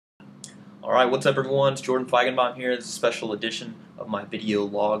Alright, what's up everyone? It's Jordan Feigenbaum here. This is a special edition of my video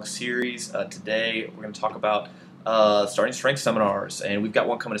log series. Today we're going to talk about starting strength seminars, and we've got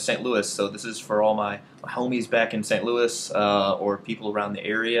one coming to St. Louis, so this is for all my homies back in St. Louis or people around the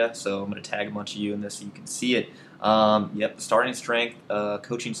area, so I'm going to tag a bunch of you in this so you can see it. Yep, the Starting Strength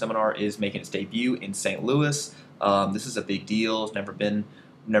coaching seminar is making its debut in St. Louis. This is a big deal. It's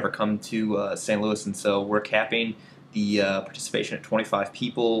never come to St. Louis, and so we're capping the participation at 25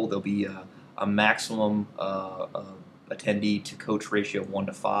 people. There'll be a maximum attendee to coach ratio of 1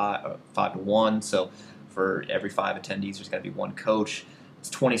 to 5, 5 to 1. So for every 5 attendees, there's going to be one coach. It's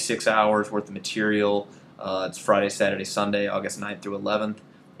 26 hours worth of material. It's Friday, Saturday, Sunday, August 9th through 11th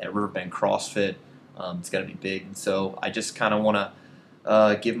at Riverbend CrossFit. It's going to be big, and so I just kind of want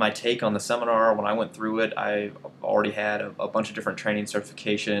to give my take on the seminar. When I went through it, I already had a bunch of different training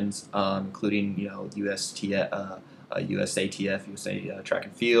certifications, including USATF, USA Track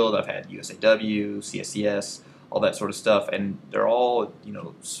and Field. I've had USAW, CSCS, all that sort of stuff, and they're all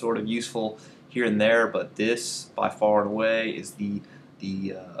sort of useful here and there. But this, by far and away, is the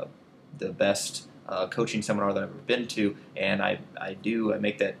best coaching seminar that I've ever been to, and I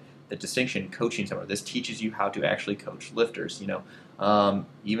make that distinction. Coaching seminar. This teaches you how to actually coach lifters. Even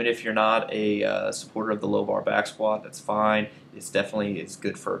if you're not a supporter of the low bar back squat, that's fine. It's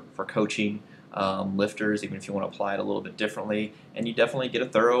good for coaching lifters, even if you want to apply it a little bit differently, and you definitely get a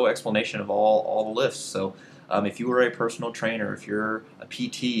thorough explanation of all the lifts. So if you were a personal trainer, if you're a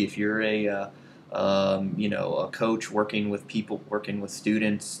PT, if you're a coach working with people, working with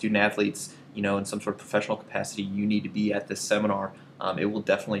student athletes, in some sort of professional capacity, you need to be at this seminar. It will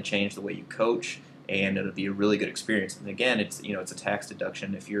definitely change the way you coach, and it'll be a really good experience. And again, it's a tax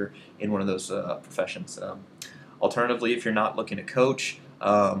deduction if you're in one of those professions. Alternatively, if you're not looking to coach,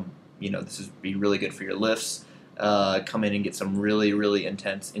 this would be really good for your lifts. Come in and get some really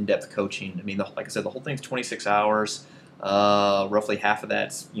intense, in-depth coaching. I mean, like I said, the whole thing's 26 hours. Roughly half of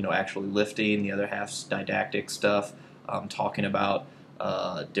that's actually lifting. The other half's didactic stuff, talking about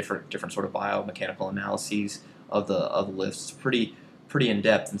different sort of biomechanical analyses of the lifts. It's pretty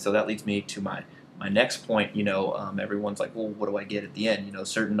in-depth, and so that leads me to my next point. Everyone's like, well, what do I get at the end?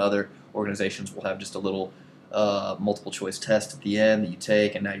 Certain other organizations will have just a little multiple choice test at the end that you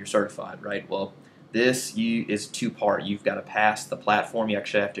take, and now you're certified, right? Well, this is two-part. You've got to pass the platform. You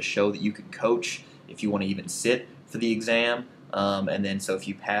actually have to show that you can coach if you want to even sit for the exam, and then so if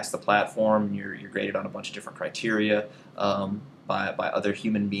you pass the platform, you're graded on a bunch of different criteria by other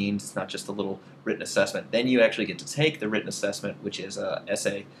human beings. It's not just a little written assessment. Then you actually get to take the written assessment, which is a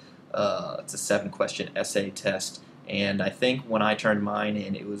essay. It's a 7-question essay test, and I think when I turned mine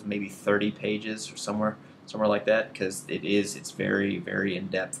in, it was maybe 30 pages or somewhere like that, because it's very in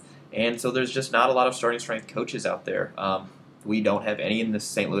depth. And so there's just not a lot of starting strength coaches out there. We don't have any in the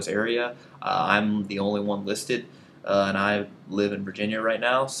St. Louis area. I'm the only one listed, and I live in Virginia right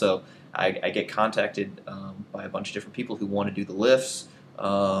now, so I get contacted by a bunch of different people who want to do the lifts,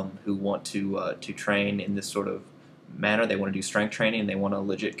 who want to train in this sort of manner. They want to do strength training, and they want a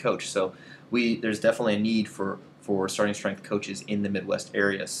legit coach. So there's definitely a need for starting strength coaches in the Midwest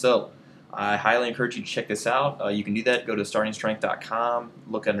area. So I highly encourage you to check this out. You can do that. Go to startingstrength.com,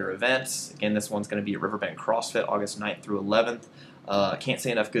 look under events. Again, this one's going to be at Riverbend CrossFit, August 9th through 11th. I can't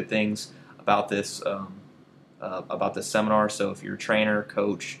say enough good things about this seminar. So if you're a trainer,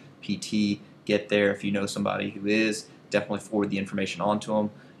 coach, PT, get there. If you know somebody who is, definitely forward the information on to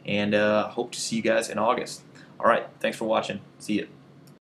them. And hope to see you guys in August. All right, thanks for watching. See you.